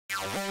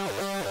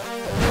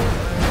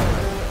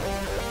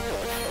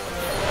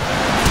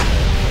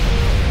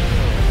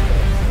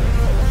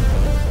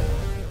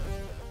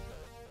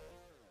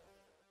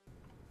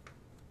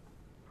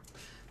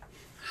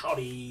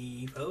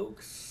Howdy,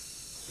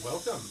 folks.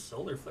 Welcome.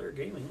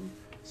 SolarFlareGaming.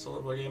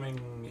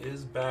 SolarFlareGaming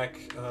is back.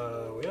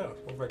 Yeah,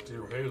 we're back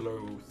to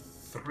Halo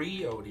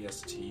 3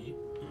 ODST.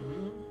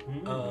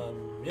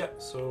 Yeah,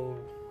 so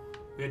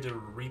we had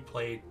to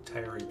replay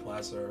Tyree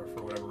Plaza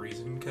for whatever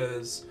reason,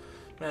 because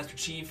Master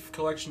Chief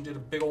Collection did a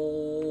big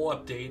ol'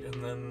 update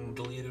and then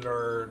deleted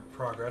our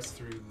progress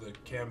through the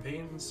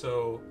campaign,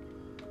 so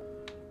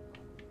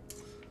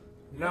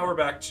now we're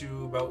back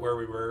to about where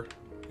we were.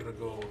 Gonna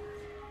go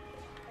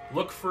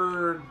look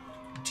for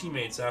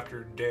teammates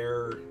after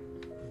Dare.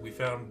 We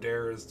found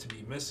Dare is to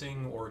be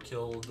missing or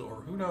killed, or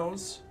who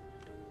knows.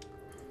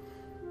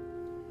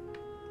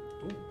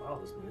 Ooh, wow,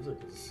 this music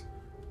is...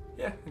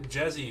 Yeah,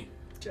 jazzy.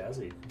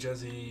 Jazzy.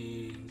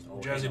 Jazzy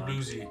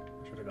bluesy.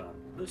 Should have gone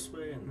this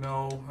way and...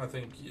 No, I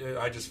think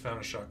I just found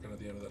a shotgun at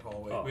the end of that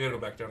hallway. Oh, we gotta go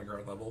back down to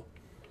ground level.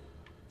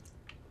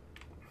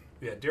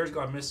 Yeah, Dare's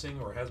gone missing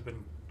or has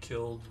been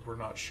killed. We're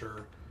not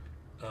sure.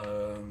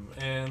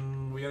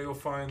 And we gotta go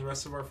find the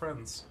rest of our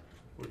friends,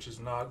 which is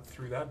not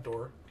through that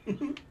door.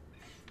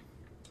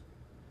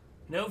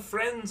 No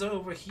friends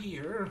over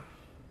here.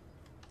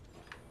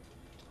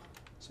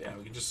 So yeah,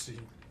 we can just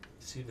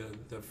see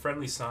the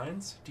friendly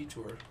signs.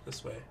 Detour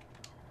this way.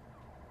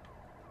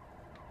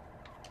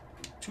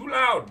 Too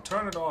loud!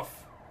 Turn it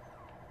off.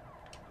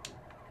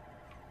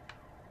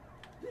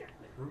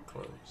 Route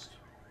closed.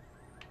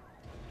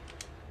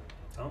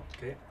 Oh,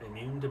 okay.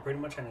 Immune to pretty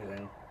much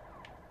anything.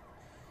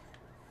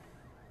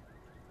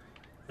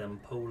 Them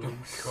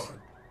police. Oh god.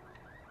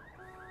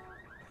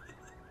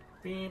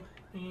 Beep,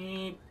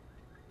 beep.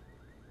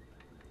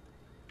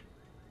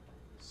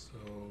 So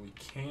we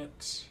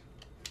can't...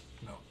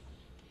 No.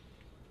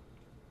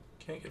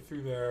 Can't get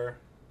through there.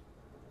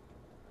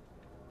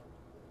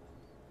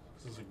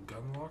 This is a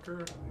gun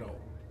locker? No.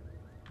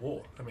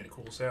 Whoa, that made a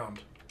cool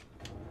sound.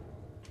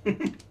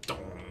 Dong,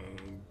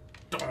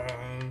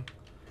 dong,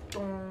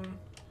 dong.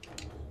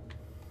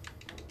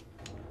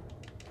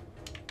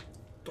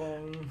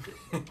 Dong.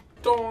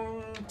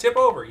 Dong. Tip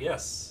over,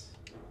 yes.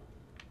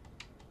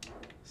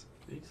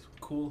 These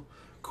cool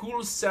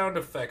sound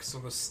effects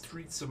on the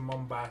streets of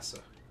Mombasa.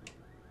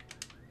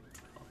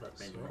 Oh, that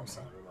made no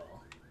sound at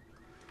all.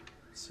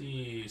 Let's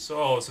see,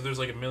 so there's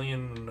like a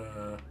million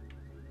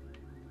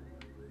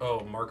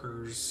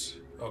markers.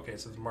 Okay,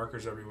 so there's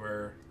markers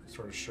everywhere that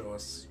sort of show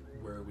us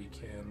where we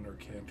can or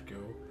can't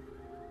go,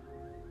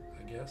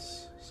 I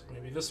guess. So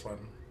maybe this one.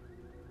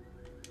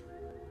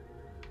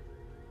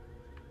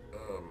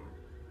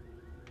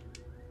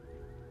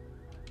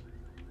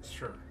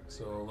 Sure.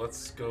 So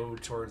let's go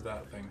towards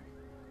that thing.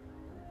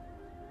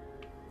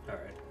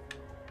 Alright.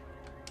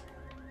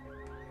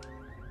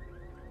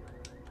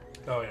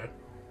 Oh yeah.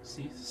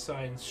 See,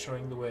 signs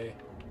showing the way.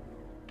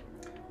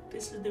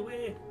 This is the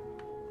way.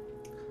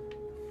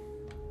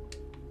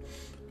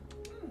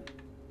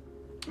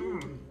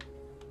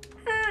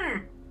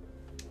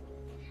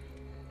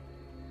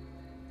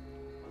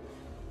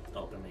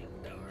 Opening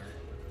door.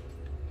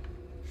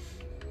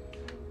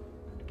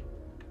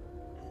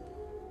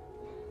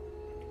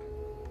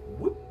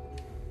 Whoop.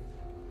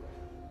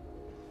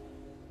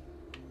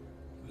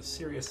 The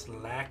serious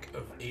lack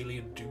of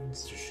alien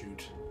dudes to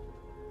shoot.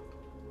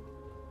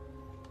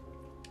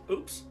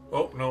 Oops.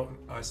 Oh no,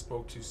 I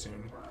spoke too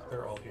soon.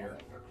 They're all here.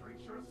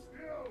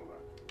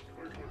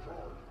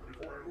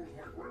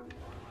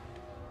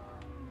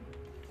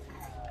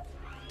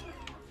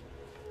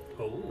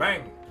 Oh.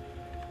 Bang!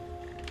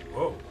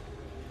 Whoa.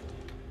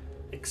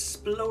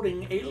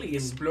 Exploding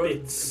alien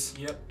bits.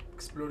 Yep,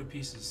 exploded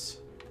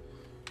pieces.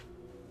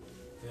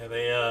 Yeah,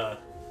 they,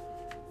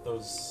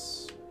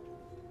 those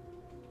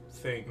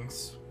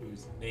things,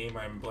 whose name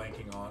I'm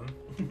blanking on,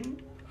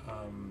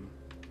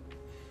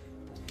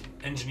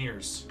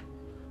 engineers,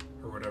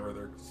 or whatever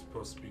they're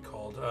supposed to be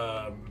called.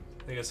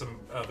 They got some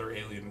other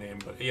alien name,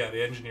 but yeah,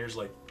 the engineers,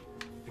 like,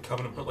 they come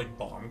in and put, like,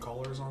 bomb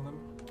collars on them.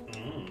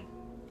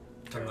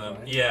 And then,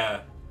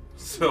 yeah,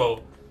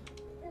 so,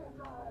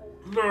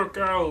 look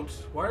out!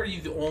 Why are you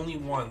the only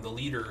one, the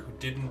leader, who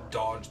didn't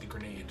dodge the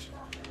grenade?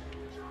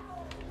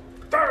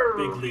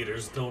 Big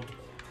leaders don't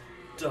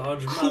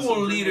dodge. Cool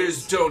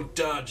leaders don't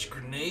dodge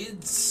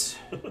grenades.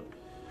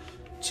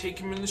 Take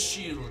them in the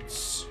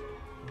shields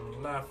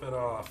and laugh it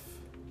off.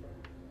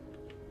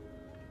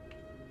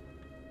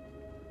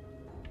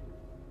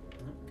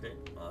 Okay,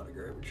 a lot of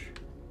garbage.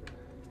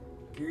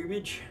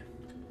 Garbage.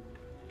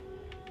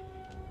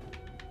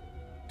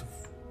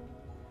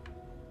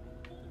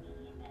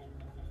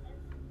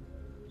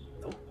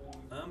 Nope,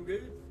 I'm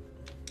good.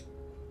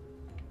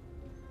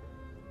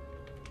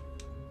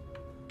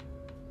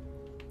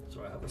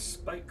 So I have a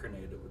spike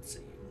grenade, it would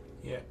seem.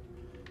 Yeah.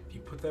 If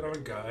you put that on a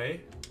guy,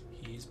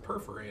 he's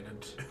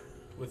perforated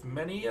with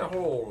many a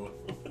hole.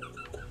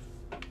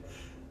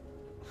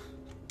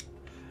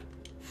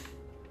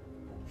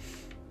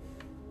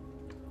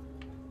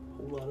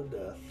 Whole lot of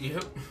death.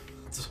 Yep.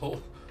 It's a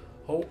whole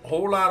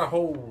Whole lot of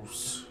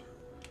holes.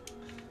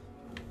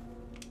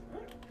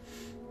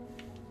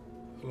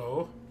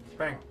 Hello?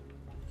 Bang.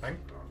 Bang.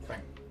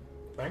 Bang.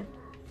 Bang.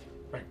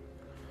 Bang.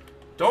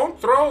 Don't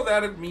throw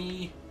that at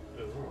me.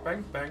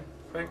 Bang, bang,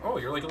 bang. Oh,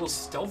 you're like a little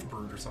stealth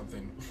bird or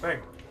something.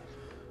 Bang.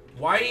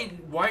 Why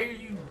are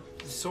you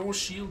so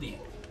shieldy?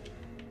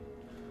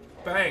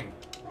 Bang.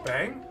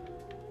 Bang.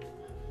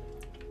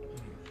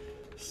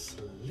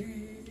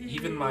 Sleep.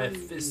 Even my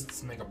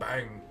fists make a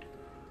bang.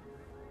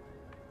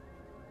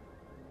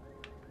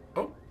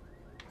 Oh.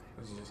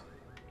 There's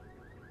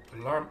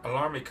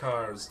alarmy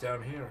cars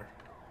down here.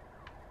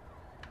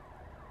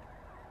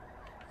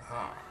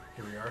 Ah,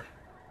 here we are.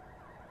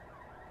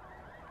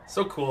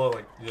 So cool,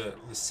 like the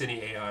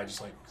city AI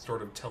just like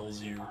sort of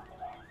tells you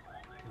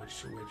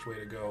which way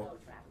to go.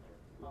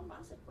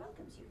 Mombasa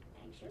welcomes you.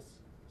 Anxious?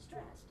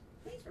 Stressed?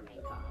 Please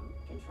remain calm.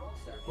 Control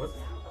circuits What?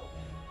 now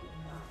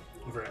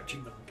open. We're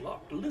actually the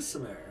blocked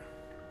listener.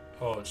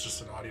 Oh, it's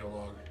just an audio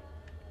log.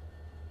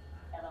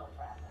 Hello,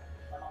 traveler.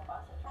 The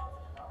Mombasa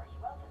Transit Authority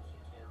welcomes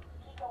you to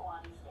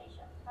Kigowani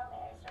Station. How may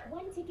I serve?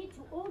 One ticket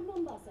to Old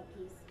Mombasa,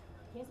 please.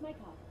 Here's my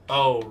card.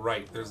 Oh,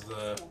 right. There's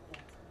the...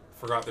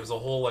 Forgot, there's a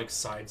whole, like,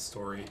 side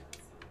story.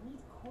 Need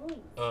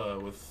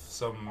coins. With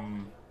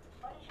some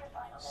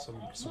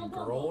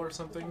girl or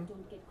something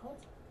Don't get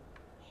caught.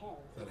 Hell.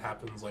 that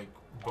happens, like,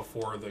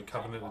 before the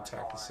Covenant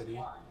attack the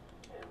city.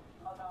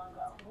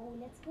 Oh,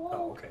 let's go.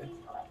 Oh, okay.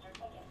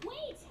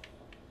 Wait!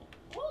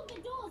 Hold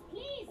the doors,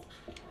 please!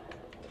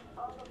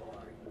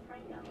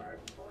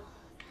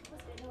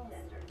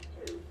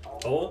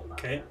 Oh,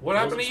 okay. What Those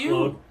happened to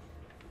explode. you?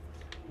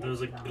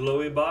 There's a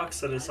glowy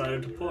box I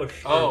decided to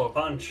push. Oh. Or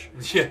punch.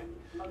 Yeah.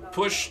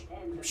 Push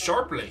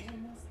sharply.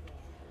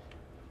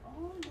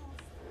 Almost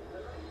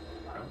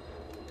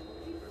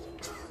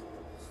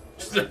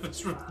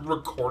There's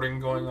recording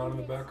going on in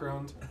the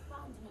background.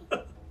 found me.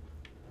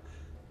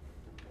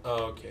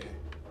 Okay.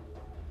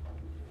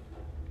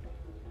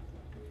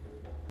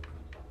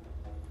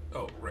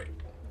 Oh, right.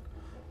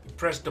 You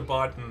press the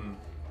button,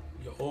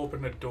 you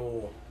open the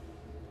door,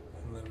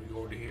 and then we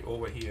go to here,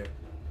 over here.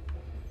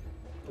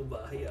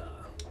 Over here.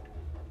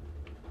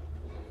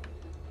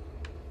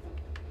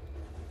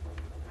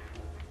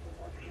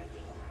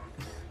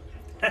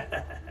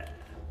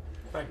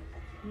 Bang.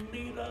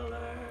 Needle.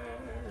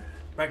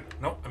 Bang.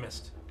 No, I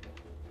missed.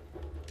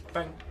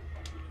 Bang.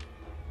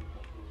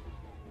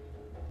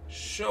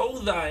 Show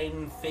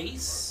thine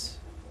face.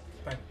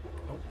 Bang.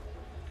 Oh.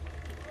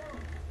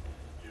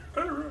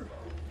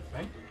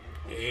 Bang.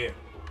 Yeah.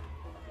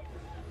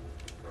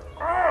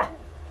 Ah!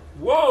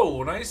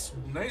 Whoa! Nice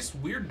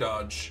weird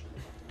dodge.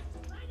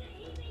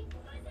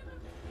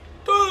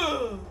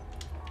 Ah!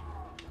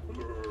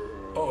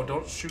 Oh,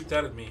 don't shoot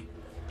that at me.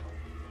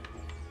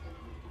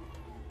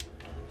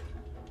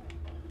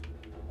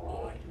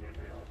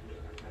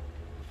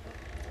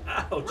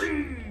 Ouch.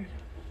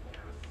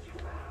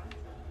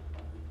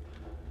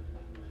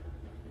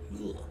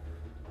 Ugh.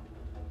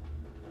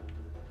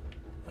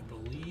 I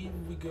believe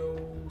we go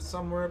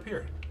somewhere up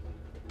here.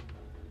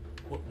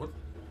 What?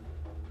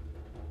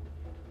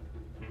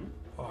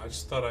 Oh, I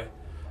just thought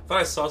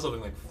I saw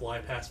something like fly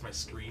past my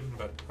screen,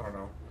 but I don't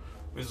know.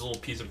 There's a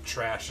little piece of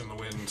trash in the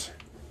wind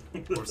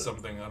or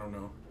something. I don't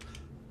know.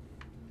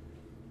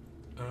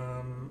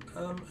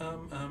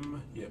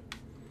 Yep,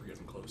 we're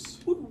getting close.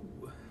 Woo.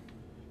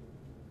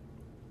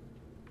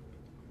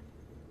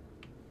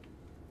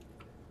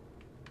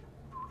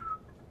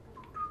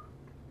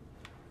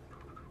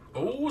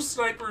 Oh,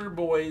 sniper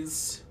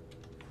boys!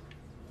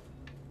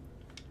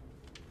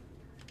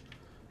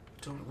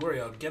 Don't worry,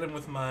 I'll get him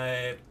with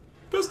my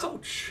pistol.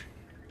 Ouch.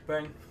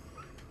 Bang.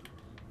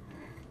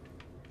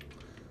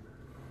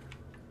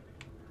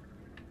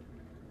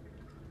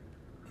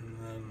 And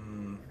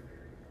then,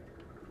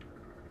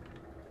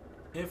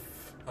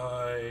 if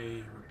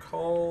I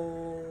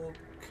recall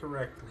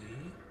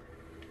correctly,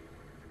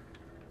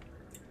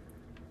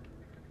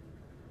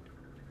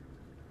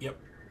 yep,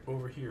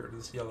 over here,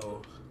 this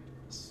yellow,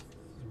 this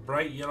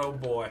bright yellow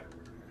boy.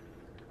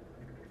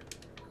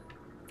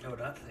 Oh,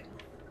 that thing.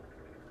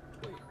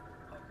 Wait. Okay.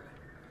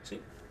 See?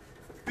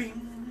 Bing.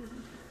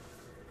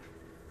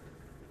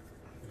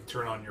 You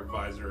turn on your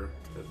visor.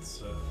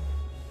 That's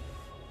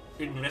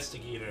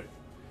investigator.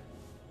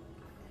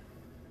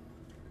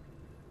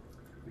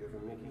 You ever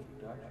Mickey?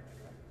 Dutch?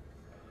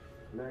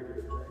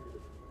 Negative.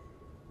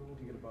 We need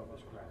to get above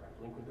this crap.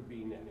 Link with the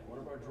B-net. One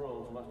of our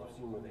drones must have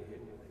seen where they hid.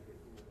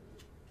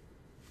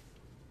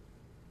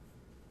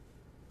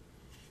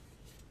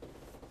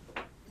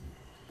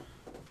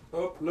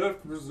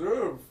 Uplift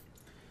reserve.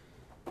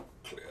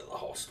 Clear the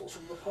hostiles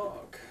from the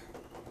park.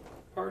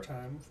 Part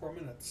time, 4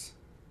 minutes.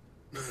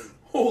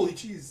 Holy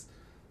jeez,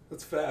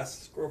 that's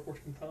fast. Score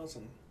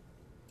 14,000.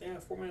 Yeah,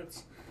 4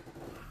 minutes.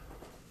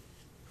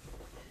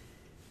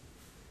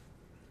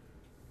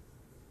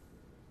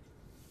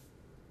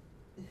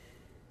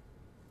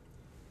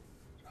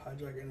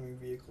 Hijack enemy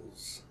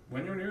vehicles.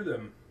 When you're near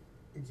them.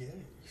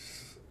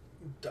 Yes.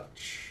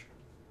 Dutch.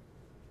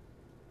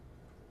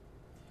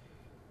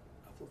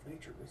 Uplift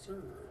nature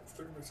reserve.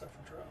 30 minutes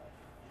after drop.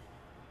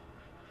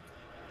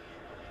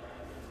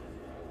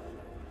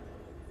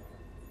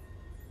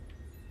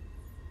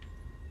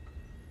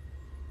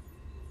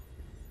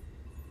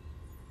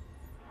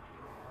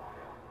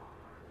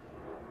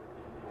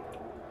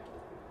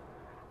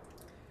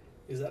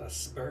 Is that a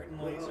Spartan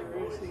laser?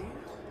 I see.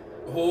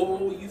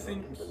 Oh, you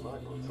think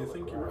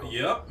you're right?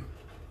 Yep.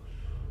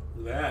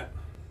 That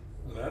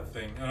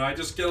thing, and I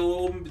just get a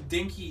little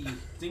dinky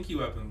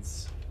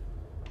weapons.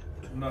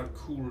 I'm not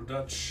cool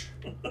Dutch.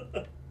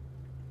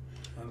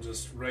 I'm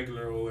just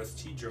regular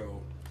OST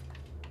Joe.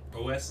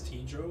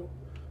 OST Joe?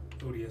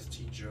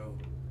 ODST Joe.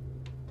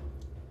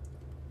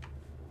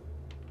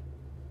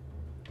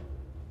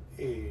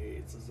 Hey,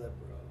 it's a zebra.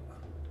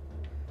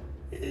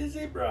 It's a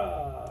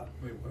zebra.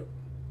 Wait, what?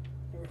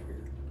 Over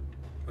here.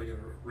 Like a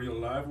real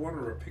live one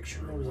or a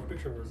picture? There's a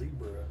picture of a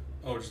zebra.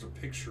 Oh, just a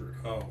picture.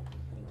 Oh.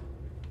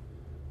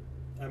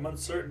 I'm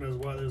uncertain as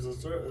why there's a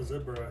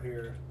zebra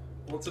here.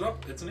 Well,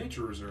 it's a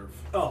nature reserve.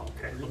 Oh,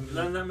 okay. Well,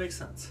 then that makes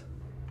sense.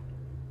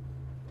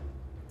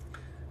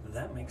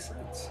 That makes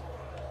sense.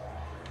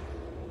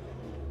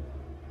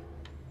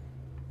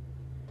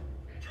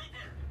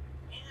 Trooper,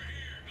 over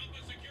here. Help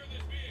us secure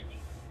this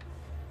vehicle.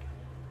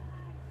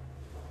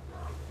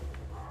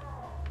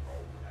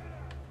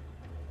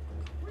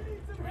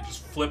 Can we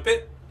just flip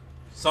it?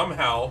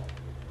 Somehow.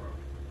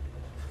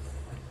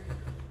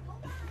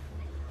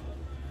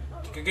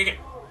 Get.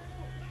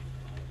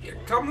 Here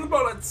come the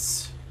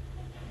bullets.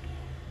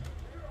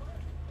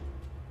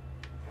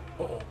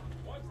 Uh-oh.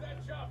 Watch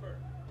that chopper.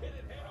 Hit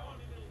it head on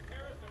and it'll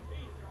tear us to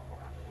pieces.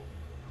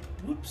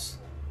 Whoops.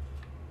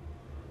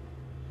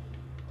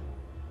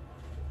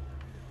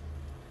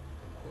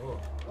 Oh.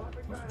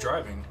 Who's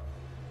driving?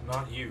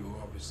 Not you,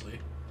 obviously.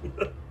 You're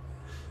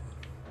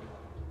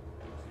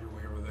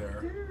way over there.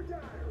 Dear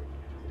Diary,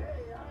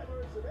 today I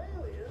learned some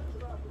aliens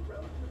about the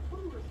relative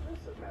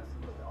foolishness of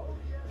messing with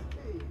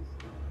ODSTs.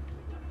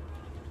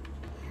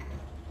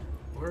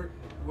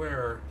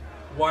 Where?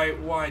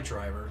 Why,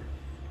 driver?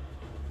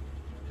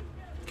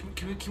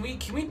 Can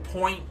we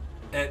point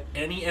at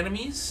any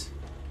enemies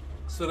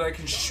so that I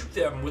can shoot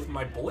them with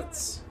my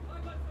bullets?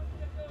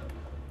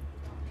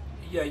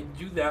 Yeah, you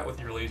do that with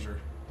your laser.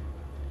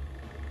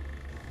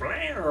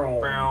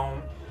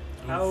 Brown.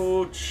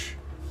 Ouch.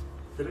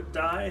 Did it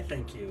die?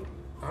 Thank you.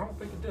 I don't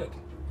think it did.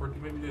 Or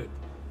maybe it did.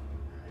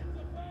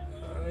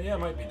 Yeah, it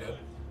might be dead.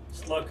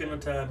 It's looking a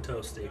tad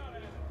toasty.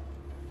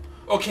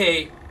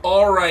 Okay,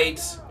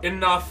 alright.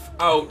 Enough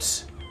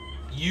out.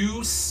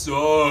 You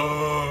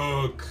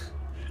suck.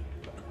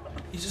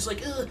 He's just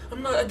like, I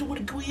don't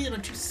want to go in,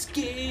 I'm too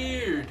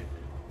scared.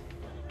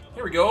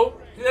 Here we go.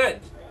 Look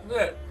at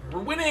that. We're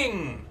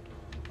winning.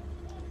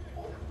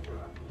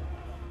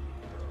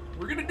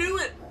 We're gonna do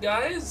it,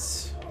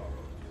 guys.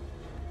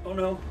 Oh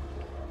no.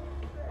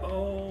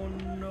 Oh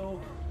no.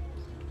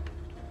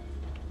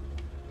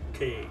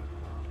 Okay.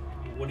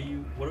 What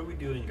are we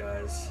doing,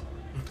 guys?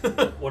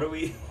 What are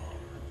we?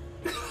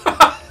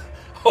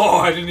 Oh,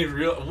 I didn't even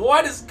realize.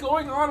 What is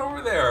going on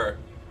over there?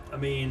 I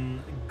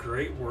mean,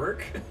 great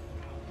work.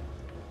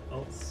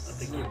 Oh, I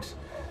think you.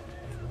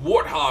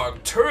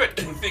 Warthog turret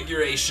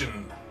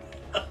configuration.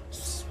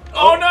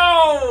 Oh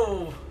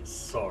no!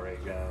 Sorry,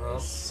 Well,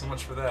 guys. so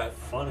much for that.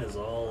 Fun is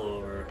all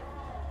over.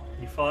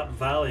 You fought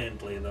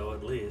valiantly, though,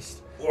 at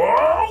least.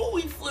 Whoa!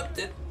 We flipped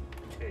it.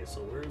 Okay,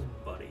 so where's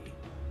Buddy?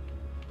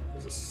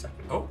 There's a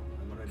second. Oh, one.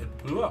 I'm gonna it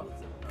blew deal up.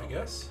 with it. I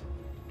guess.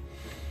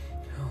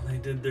 Oh, they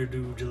did their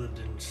due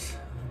diligence.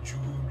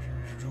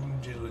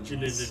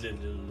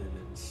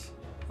 Diligence.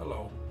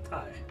 Hello.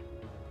 Hi.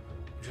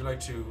 Would you like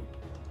to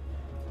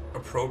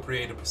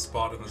appropriate a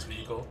spot in this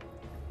vehicle,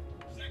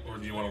 or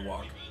do you want to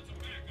walk?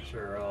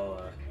 Sure,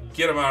 I'll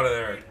Get him out of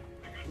there.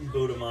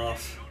 boot him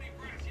off.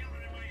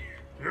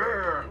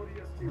 Yeah.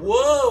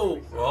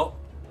 Whoa! Well,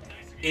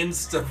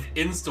 insta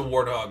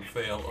Warthog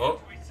fail. Oh.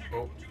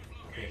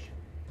 Okay.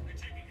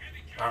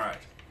 All right.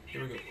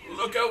 Here we go.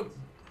 Look out!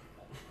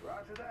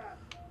 Roger that.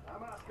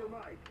 I'm Oscar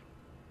Mike.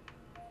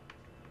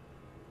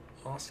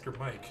 Oscar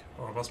Mike.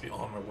 Oh, I must be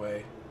on my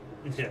way.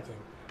 Yeah.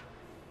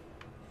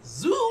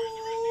 Zoom!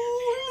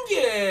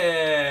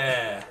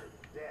 Yeah!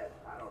 Dead.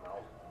 I don't know.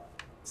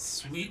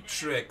 Sweet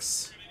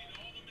tricks.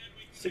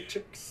 Sick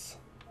chicks.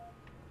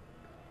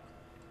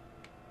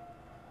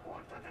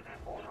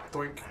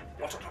 Doink.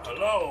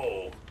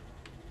 Hello.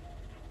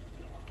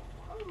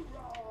 You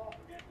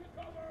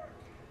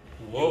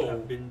Whoa.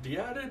 have been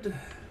de-added.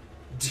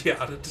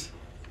 De-added.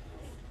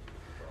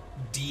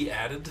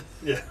 De-added?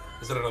 Yeah.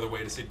 Is that another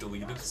way to say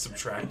deleted?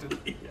 Subtracted?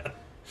 Yeah.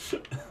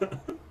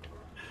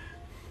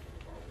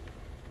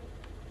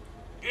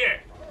 Yeah.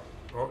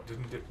 Oh,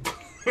 didn't do.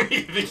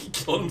 You think he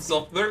killed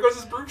himself? There goes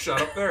his brute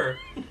shot up there.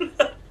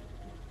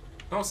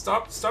 No,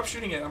 stop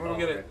shooting it. I'm gonna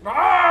get it.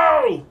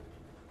 No!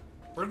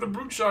 Where'd the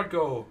brute shot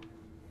go?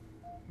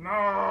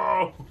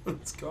 No!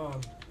 It's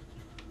gone.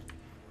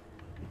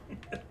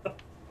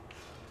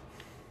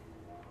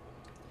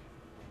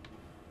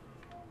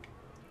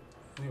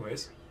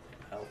 Anyways.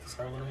 Health's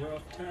having a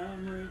rough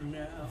time right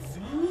now.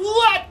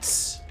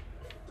 What?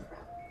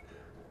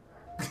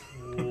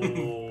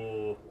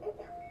 Whoa.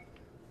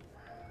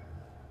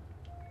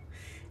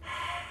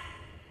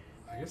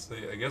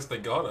 I guess they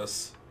got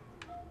us.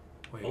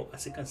 Wait. Oh, I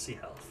think I see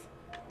health.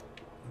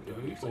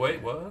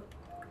 Wait, what?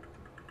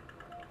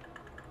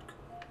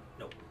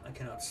 Nope, I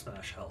cannot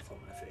smash health on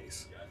my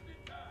face.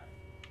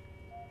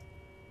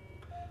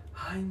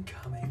 I'm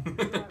coming.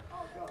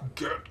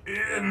 Get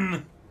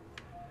in!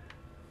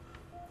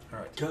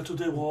 Alright. Get to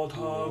the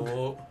warthog.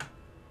 Cool.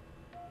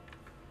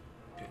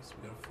 Okay, so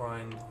we gotta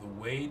find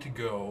the way to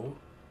go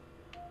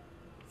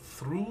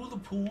through the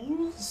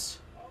pools.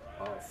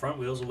 Oh, front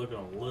wheels are looking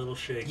a little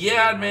shaky.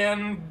 Yeah,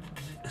 man.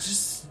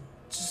 Just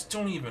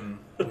don't even.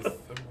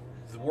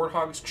 The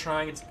warthog's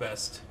trying its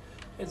best.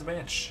 It's a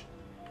bench.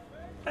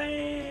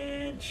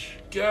 Bench.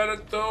 Get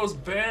at those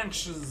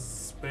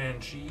benches,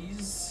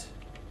 banshees.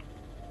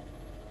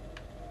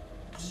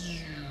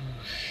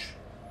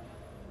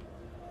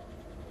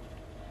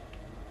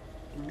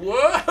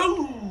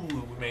 Whoa!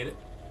 We made it.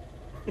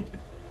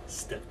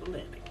 Step the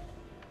landing.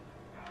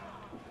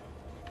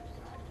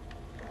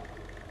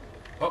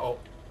 Uh-oh.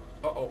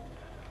 Uh-oh.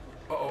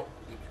 Uh-oh.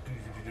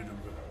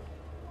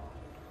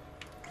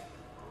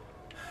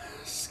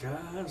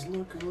 Sky's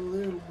looking a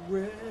little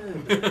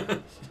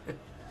red.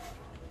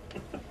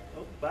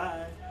 Oh,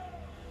 bye.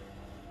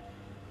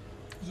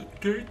 Is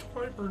it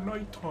daytime or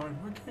nighttime?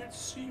 I can't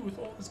see with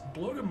all this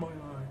blood in my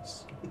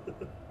eyes.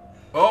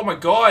 Oh my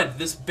god,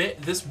 this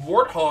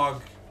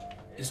warthog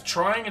is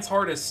trying its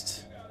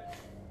hardest.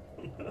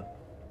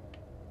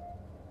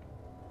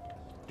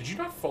 Did you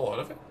not fall out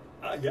of it?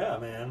 Yeah,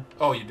 man.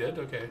 Oh, you did?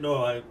 Okay.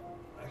 No, I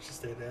actually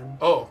stayed in.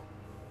 Oh.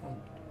 Well,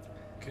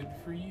 good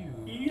for you.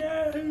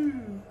 Yahoo!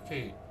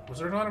 Okay, was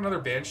there not another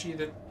banshee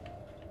that...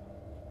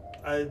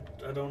 I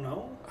don't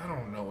know. I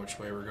don't know which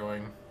way we're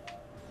going.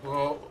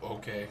 Well,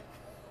 okay.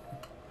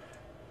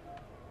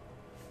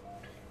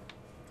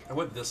 I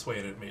went this way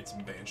and it made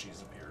some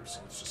banshees appear, so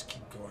let's just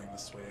keep going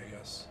this way, I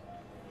guess.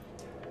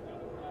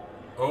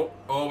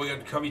 Oh, we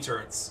got cubby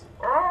turrets.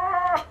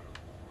 Ah!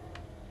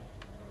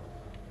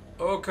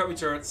 Oh, cubby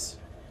turrets.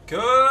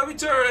 Cubby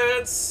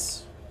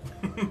turrets!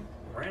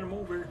 Ran him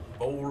over.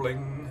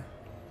 Bowling.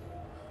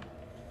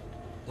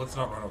 Let's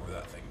not run over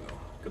that thing, though.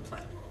 Good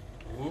plan.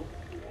 Whoop.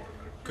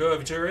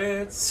 Cubby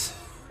turrets!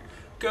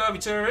 Cubby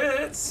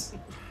turrets!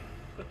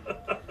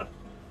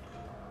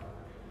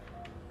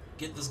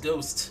 Get this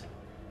ghost.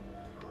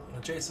 I'm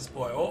gonna chase this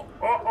boy. Oh!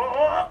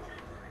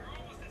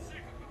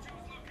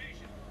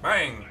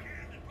 Bang!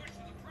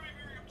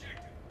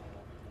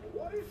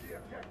 What is the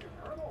objective,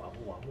 Colonel?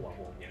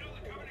 You know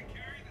the Covenant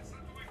carrier that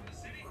slipped away from the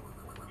city?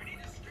 We need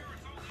to secure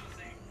its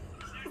ODST.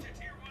 Snatch a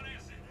tier 1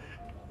 asset.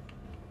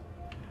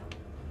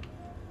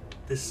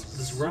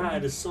 This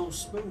ride is so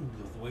smooth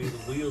the way the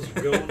wheels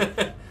are going.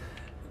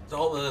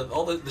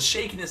 all the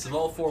shakiness of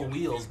all four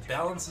wheels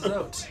balances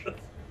out.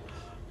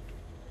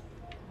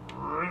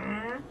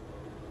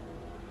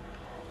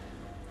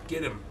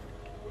 Get him.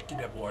 Get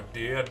that boy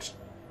dead.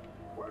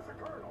 Where's the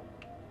Colonel?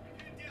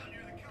 Head down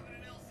near the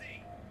Covenant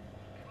LZ.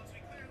 Once we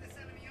clear this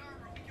enemy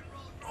armor, we can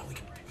roll Oh,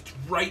 it's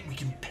right, we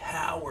can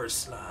power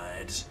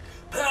slide.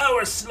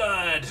 Power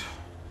slide!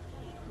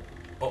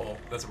 Uh-oh,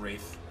 that's a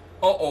wraith.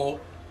 Uh-oh.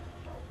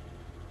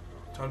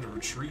 Time to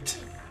retreat.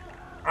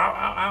 Ow,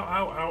 ow, ow,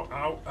 ow, ow,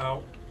 ow,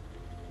 ow.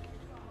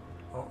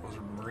 Oh, those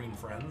are marine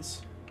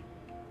friends.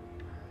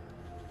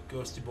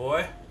 Ghosty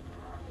boy.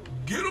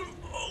 Get him!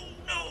 Oh,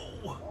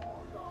 no!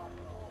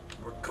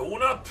 We're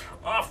going up,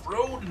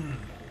 off-roading.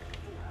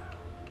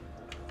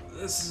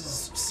 This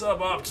is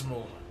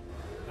suboptimal.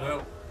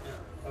 Well,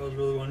 I was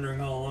really wondering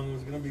how long it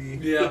was gonna be.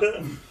 yeah.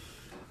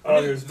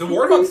 Oh, there's The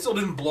warthog still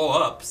didn't blow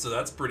up, so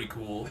that's pretty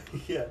cool.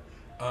 Yeah.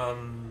 Oh,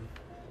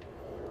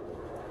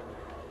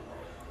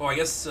 I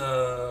guess,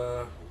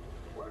 what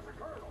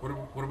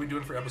are we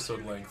doing for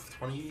episode length?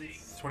 20,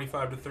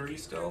 25 to 30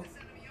 still?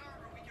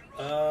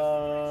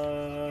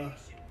 Good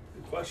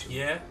question.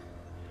 Yeah?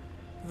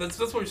 That's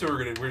what we said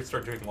we're gonna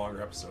start doing longer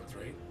episodes,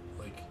 right?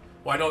 Like,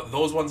 well, I know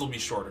those ones will be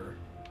shorter.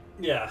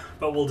 Yeah,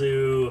 but we'll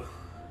do.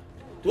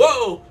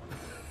 Whoa!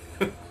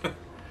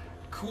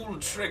 Cool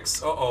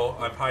tricks. Uh-oh,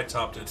 I've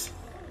high-topped it.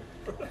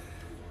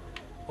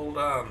 Hold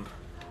on.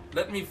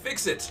 Let me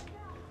fix it.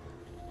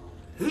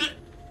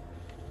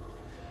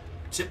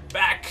 Tip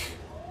back.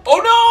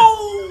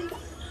 Oh no!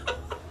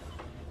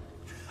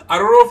 I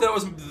don't know if that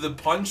was the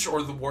punch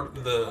or the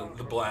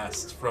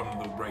blast from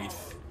the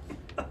wraith.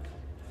 Can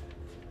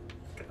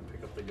I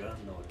pick up the gun?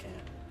 No, I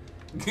can't.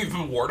 The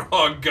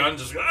warthog gun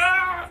just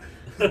get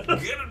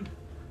him.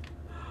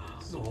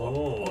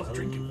 Oh,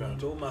 drink you found.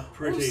 hello, my Oh,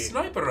 pretty.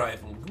 sniper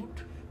rifle, good.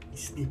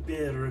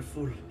 Sniper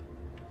rifle.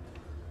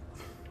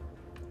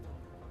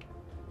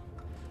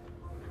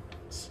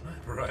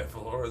 Sniper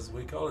rifle, or as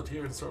we call it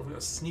here in South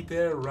Africa,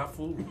 sniper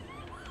rifle.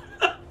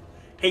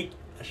 Hey,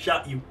 I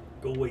shot you.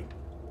 Go away.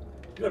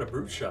 You got a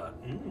brute shot.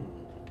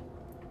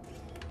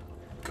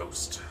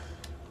 Ghost.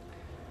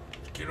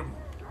 Get him.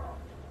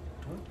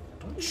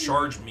 Don't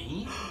charge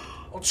me.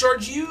 I'll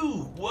charge you.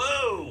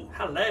 Whoa.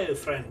 Hello,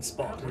 friend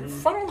Spartan.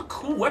 Find all the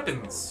cool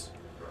weapons.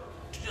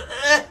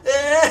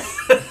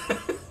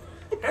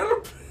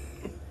 Help.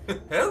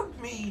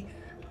 Help me.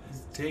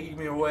 He's taking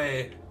me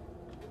away.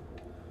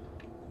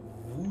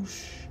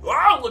 Whoosh.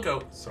 Oh, look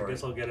out. I Sorry.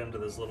 guess I'll get into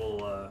this little,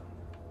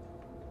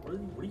 what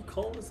do you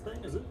call this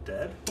thing? Is it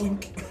dead?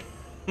 Blink.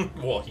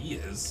 Well, he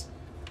is.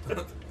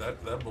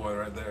 that boy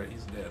right there,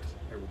 he's dead.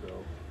 Here we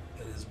go.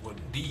 That is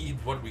indeed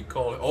what we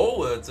call it.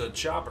 Oh, it's a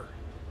chopper.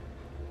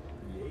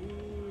 Yeah.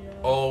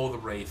 Oh, the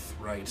Wraith,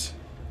 right.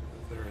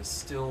 There is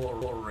still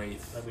a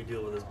Wraith. Let me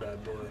deal with this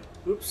bad boy.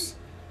 Oops.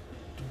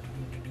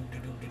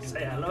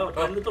 Say hello to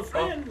my little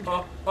friend.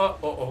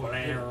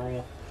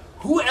 Oh.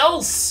 Who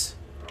else?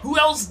 Who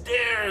else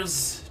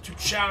dares to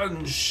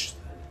challenge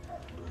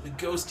the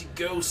ghosty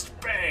ghost?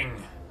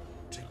 Bang!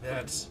 Take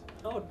that.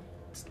 Oh,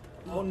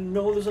 oh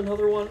no, there's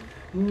another one.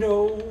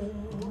 No.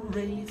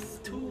 Wraith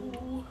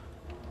 2.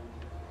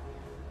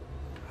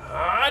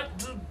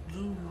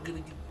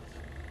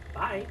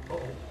 Bye.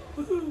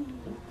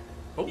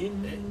 Oh,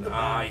 In the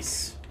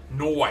nice.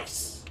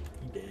 Nice.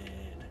 He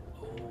dead.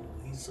 Oh,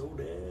 he's so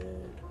dead.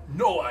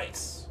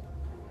 Nice.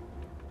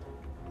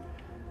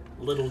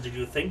 Little did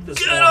you think this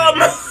Get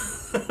morning.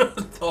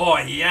 him! Oh,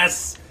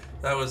 yes.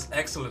 That was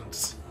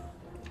excellent.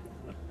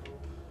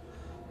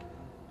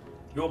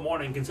 Your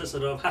morning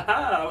consisted of,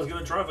 haha, I was going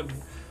to drive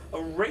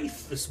a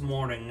Wraith this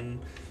morning, and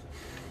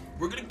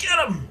We're gonna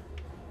get him!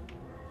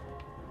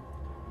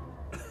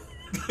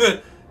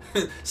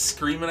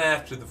 Screaming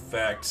after the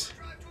fact.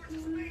 Drive towards the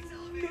space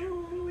elevator.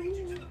 It'll lead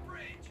you to the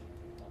bridge.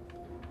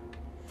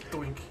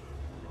 Doink.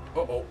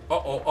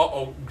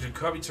 Uh-oh.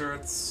 Cubby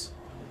turrets.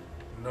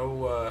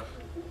 No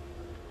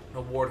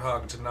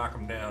warthog to knock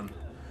him down.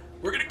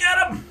 We're gonna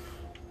get him!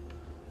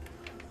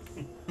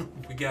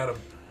 We got him.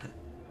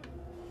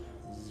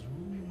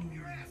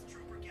 Your ass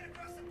trooper, get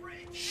across the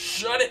bridge.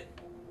 Shut it!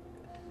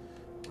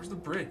 Where's the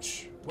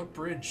bridge? What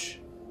bridge?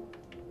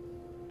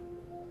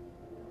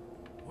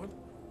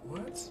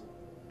 What?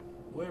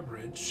 Where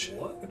bridge?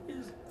 what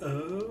is...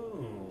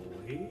 Oh,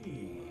 hey.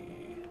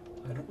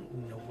 I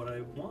don't know what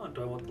I want.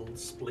 Do I want the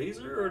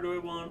Splazer, or do I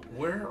want...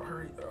 Where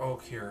are you? Oh,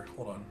 here.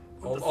 Hold on.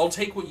 What the I'll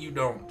take what you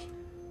don't.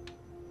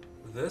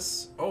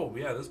 This? Oh,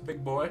 yeah, this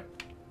big boy.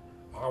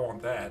 I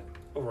want that.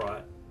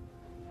 Alright.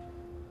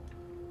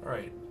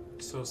 Alright.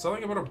 So,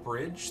 something about a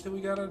bridge that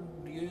we gotta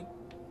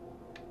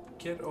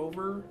get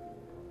over?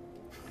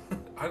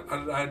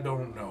 I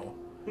don't know.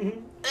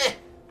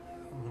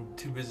 I'm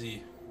too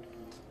busy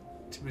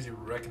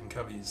wrecking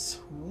cubbies.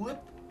 Whoop.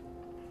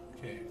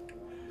 Okay.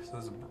 So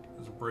there's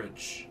a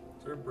bridge.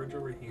 Is there a bridge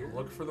over here?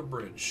 Look for the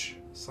bridge.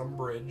 Some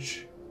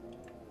bridge.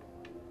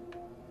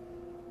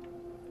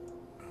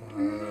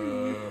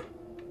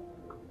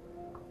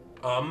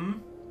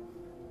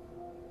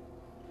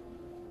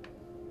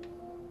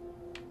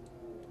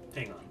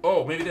 Hang on.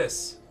 Oh, maybe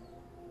this.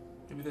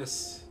 Maybe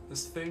this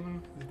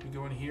thing that can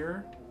go in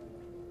here.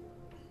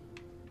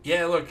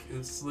 Yeah, look,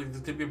 it's like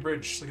there could be a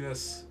bridge. Look at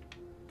this.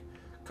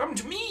 Come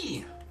to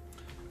me.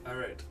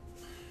 Alright.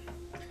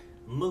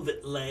 Move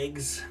it,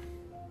 legs.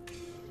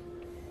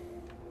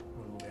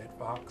 Move it,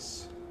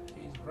 Fox.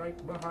 He's right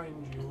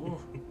behind you.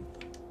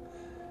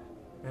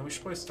 Man, we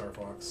should play Star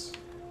Fox.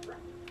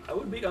 I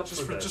would be up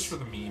Just for for this. just for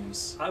the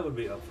memes. I would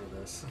be up for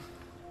this.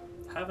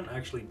 Haven't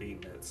actually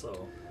beaten it,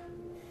 so...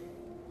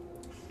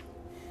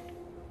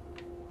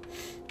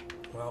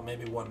 Well,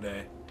 maybe one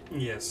day.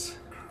 Yes.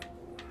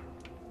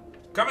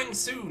 Coming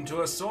soon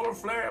to a Solar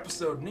Flare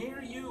episode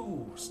near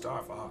you,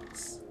 Star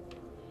Fox.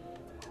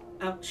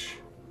 Ouch.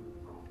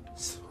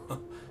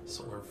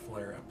 Solar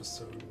Flare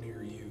episode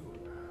near you.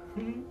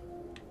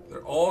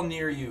 They're all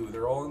near you.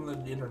 They're all in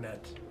the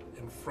internet,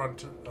 in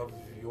front of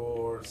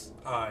your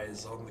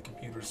eyes on the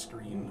computer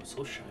screen. Ooh,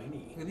 so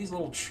shiny. Look at these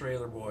little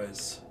trailer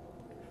boys.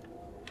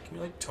 Can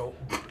we like tow?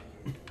 I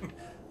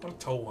want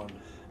to tow one,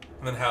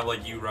 and then have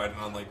like you riding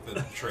on like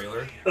the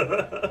trailer.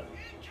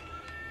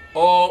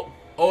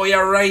 Oh yeah,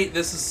 right.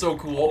 This is so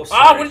cool. Oh,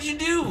 sorry. What did you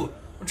do?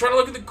 I'm trying to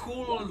look at the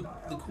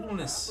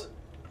coolness.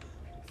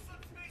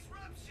 Subspace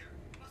rupture.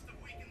 Must have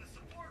weakened the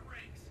support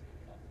rings.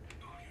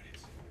 All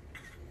units.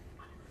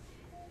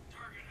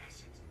 Target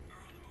assets are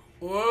on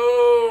the move.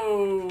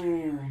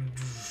 Whoa.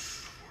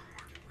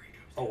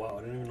 Oh wow, I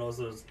didn't even know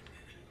there was...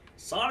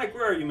 Sonic,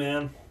 where are you,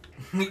 man?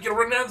 We gotta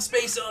run down the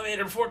space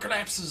elevator before it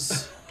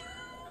collapses.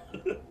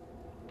 Trooper,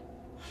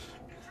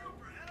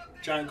 head up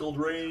there. Giant gold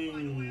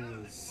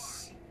rings.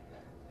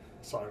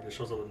 Sonic just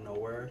shows up out of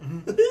nowhere.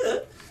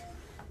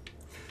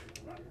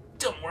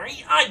 Don't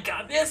worry, I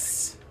got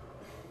this.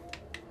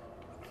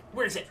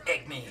 Where's that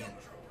Eggman?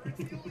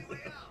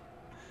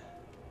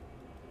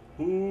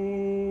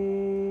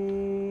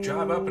 Ooh.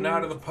 Drive up and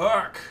out of the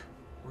park.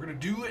 We're gonna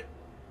do it.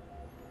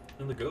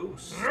 And the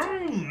ghost.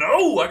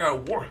 No, I got a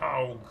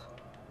warthog.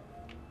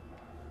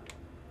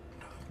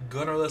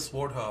 Gunnerless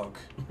warthog.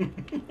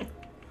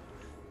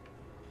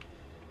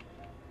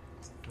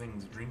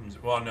 Things dreams.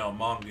 Well, no,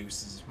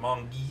 mongooses.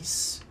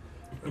 Mongoose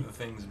are the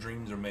things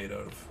dreams are made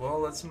of. Well,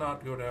 let's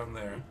not go down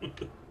there.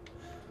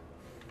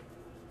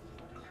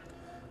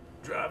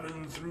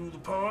 Driving through the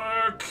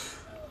park.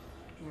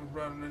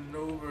 Running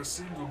over a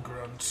single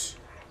grunt.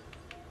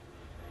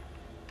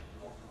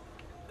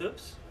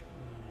 Oops.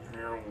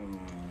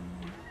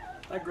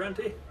 Hi,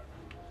 Grunty.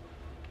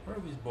 Where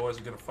are these boys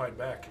are gonna fight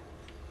back?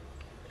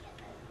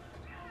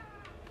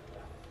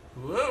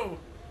 Whoa!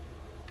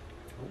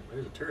 Oh,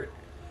 there's a turret.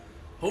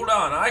 Hold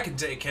on, I can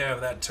take care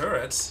of that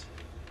turret.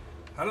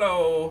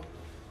 Hello.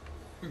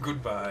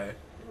 Goodbye.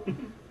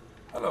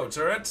 Hello,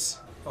 turret.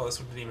 Oh, this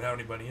one didn't even have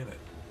anybody in it.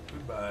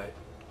 Goodbye.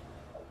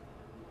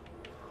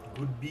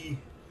 Goodbye.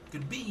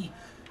 Goodbye.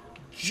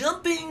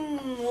 Jumping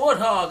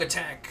warthog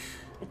attack.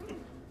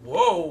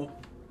 Whoa.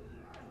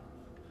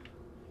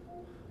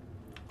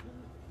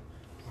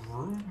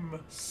 Vroom.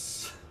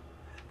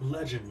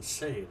 Legends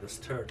say this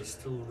turret is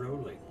still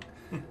rolling.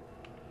 It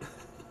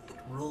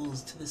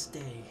rolls to this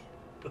day.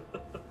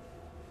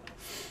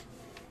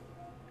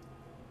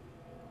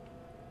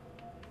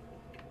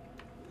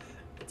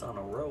 It's on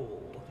a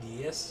roll.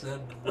 Yes, that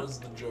was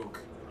the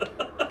joke.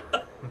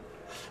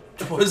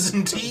 It was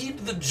indeed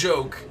the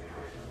joke.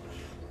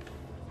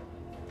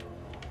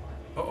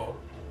 Uh-oh.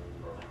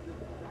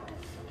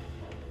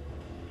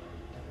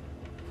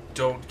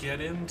 Don't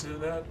get into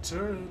that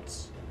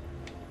turret.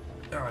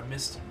 Oh, I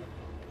missed him.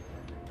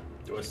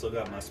 Do I still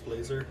got my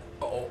splazer?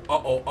 Uh-oh,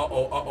 uh-oh,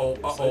 uh-oh, uh-oh,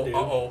 Yes, I uh-oh, do.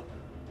 uh-oh.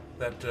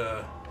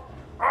 That,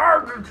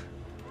 Arg!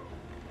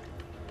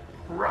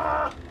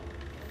 Rah!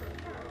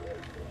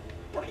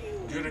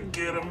 Gonna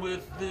get him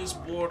with this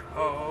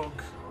warthog.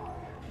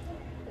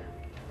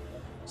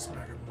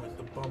 Smack him with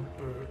the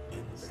bumper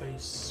in the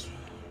face.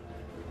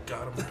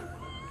 Got him.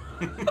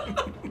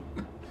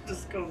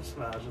 Just come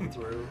smashing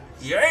through.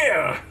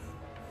 Yeah!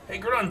 Hey,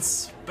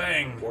 grunts!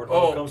 Bang! Warthog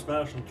Oh, come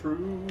smashing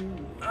through.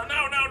 no,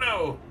 no, no,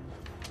 no!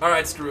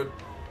 Alright, screw it.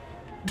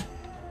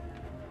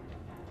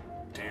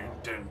 Dun,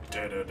 dun,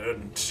 dun, dun,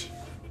 dun.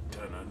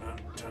 Dun, dun,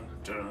 dun,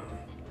 dun.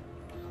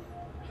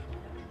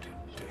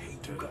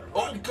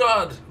 Oh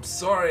God! I'm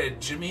sorry,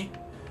 Jimmy.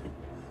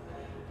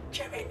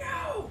 Jimmy,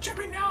 no!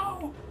 Jimmy,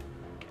 no!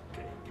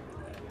 Okay, give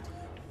me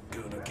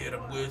that. Gonna get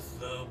him with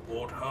the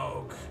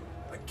warthog.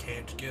 I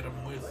can't get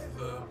him with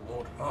the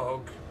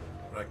warthog,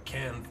 but I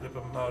can flip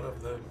him out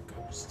of the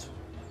ghost.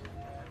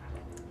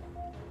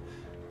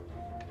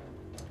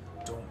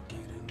 Don't get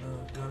in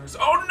the gunners.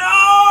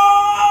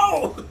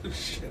 Oh no!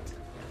 Shit.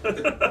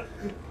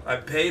 I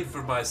paid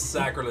for my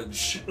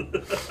sacrilege.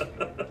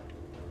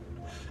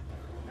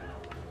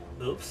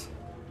 Oops.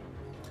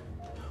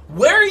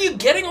 Where are you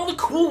getting all the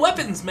cool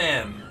weapons,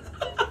 man?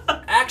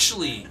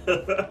 Actually,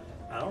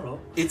 I don't know.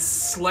 it's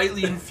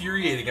slightly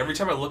infuriating. Every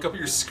time I look up at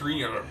your screen,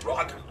 you have a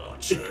rocket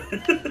launcher,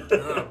 and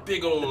then a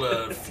big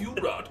old fuel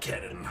rod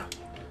cannon,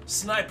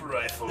 sniper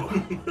rifle.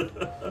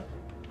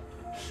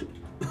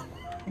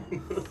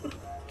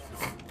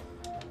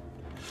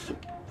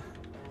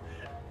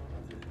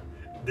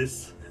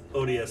 This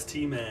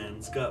ODST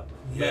man's got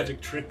Yeah.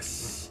 magic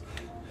tricks.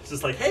 It's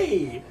just like,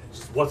 hey,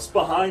 what's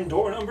behind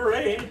door number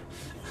 8?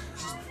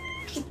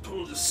 Just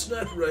pulled a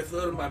sniper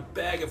rifle out of my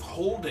bag of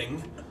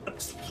holding.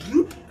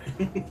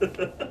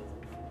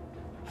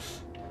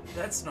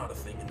 That's not a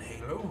thing in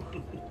Halo.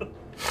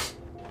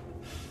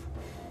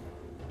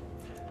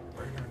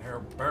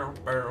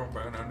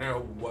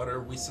 What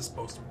are we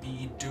supposed to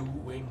be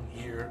doing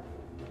here?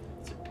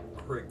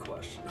 Great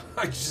question.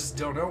 I just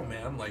don't know,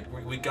 man. Like,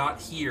 we got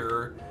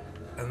here,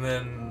 and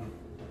then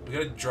we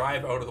gotta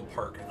drive out of the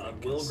park. I I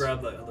think will is-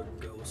 grab that other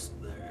ghost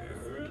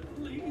there,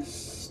 at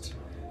least.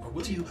 Or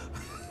will you?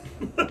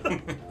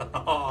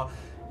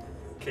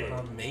 Okay.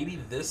 Maybe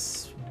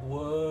this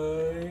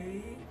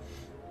way?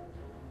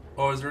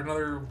 Oh, is there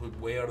another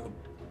way out of the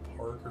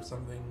park or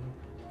something?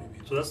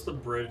 Maybe. So that's the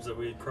bridge that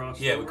we crossed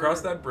Yeah, we over?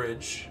 crossed that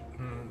bridge.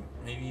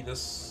 Maybe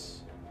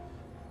this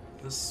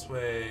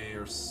way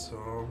or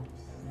something.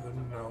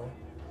 No.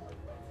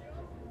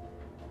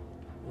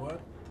 What?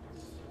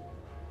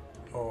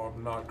 Oh,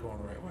 I'm not going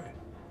the right way.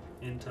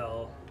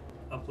 Intel,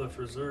 uplift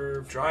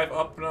reserve, Drive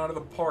up and out of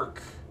the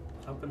park.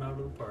 up and out of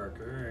the park.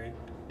 Alright.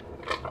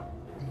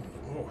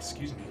 Oh,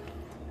 excuse me.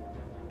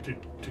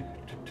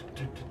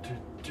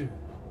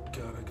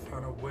 Gotta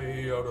find a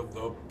way out of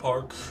the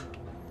park.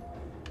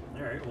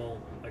 Alright,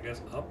 well, I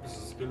guess up is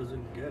as good as we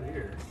can get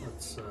here.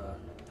 Let's,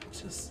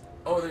 Just.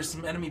 Oh, there's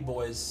some enemy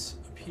boys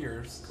up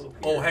here. Go up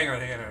Oh, here. hang on.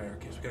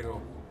 Okay, so we gotta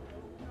go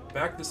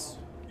back this.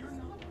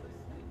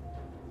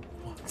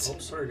 What? oh,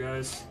 sorry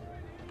guys.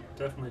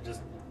 Definitely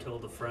just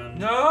killed a friend.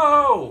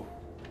 No!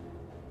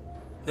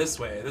 This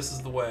way. This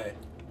is the way.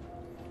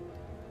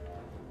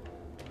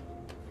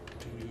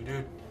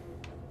 Doo-doo-doo.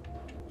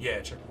 Yeah,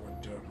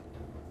 checkpoint done.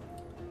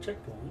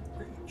 Checkpoint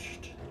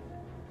reached.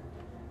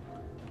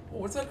 Oh,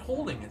 what's that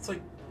holding? It's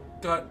like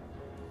got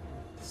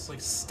it's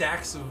like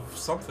stacks of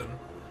something.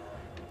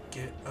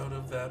 Get out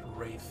of that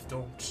wraith.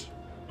 Don't.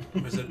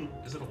 Is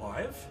it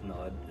alive?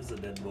 No, it's a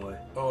dead boy.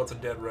 Oh, it's a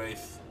dead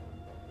wraith.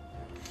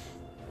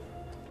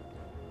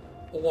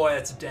 Oh,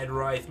 it's a dead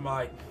wraith,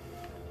 mate.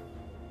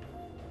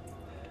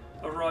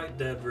 Alright,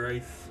 dead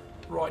wraith.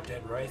 Right,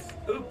 dead wraith.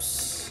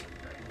 Oops.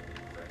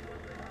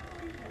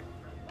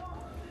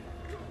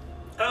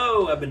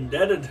 Oh, I've been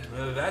deaded.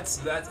 That's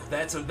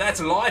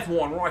a live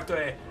one right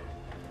there.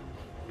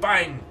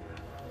 Bang.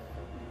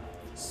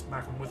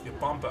 Smack him with your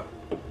bumper.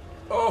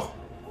 Oh,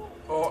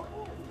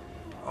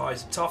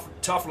 he's a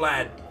tough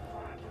lad.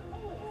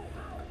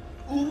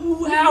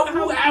 Ooh, ow,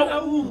 ow, ow,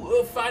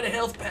 ow. Find a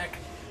health pack.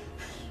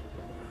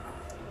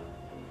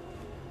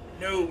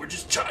 No, we're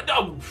just trying.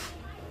 No.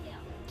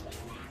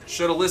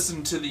 Should have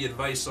listened to the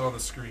advice on the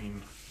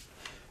screen.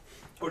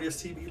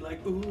 ODST be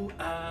like, ooh,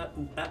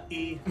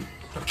 ee.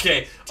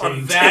 Okay, Ting,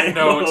 on that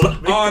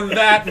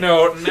ting.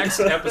 note, next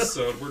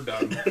episode, we're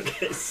done.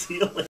 Okay, see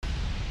you later.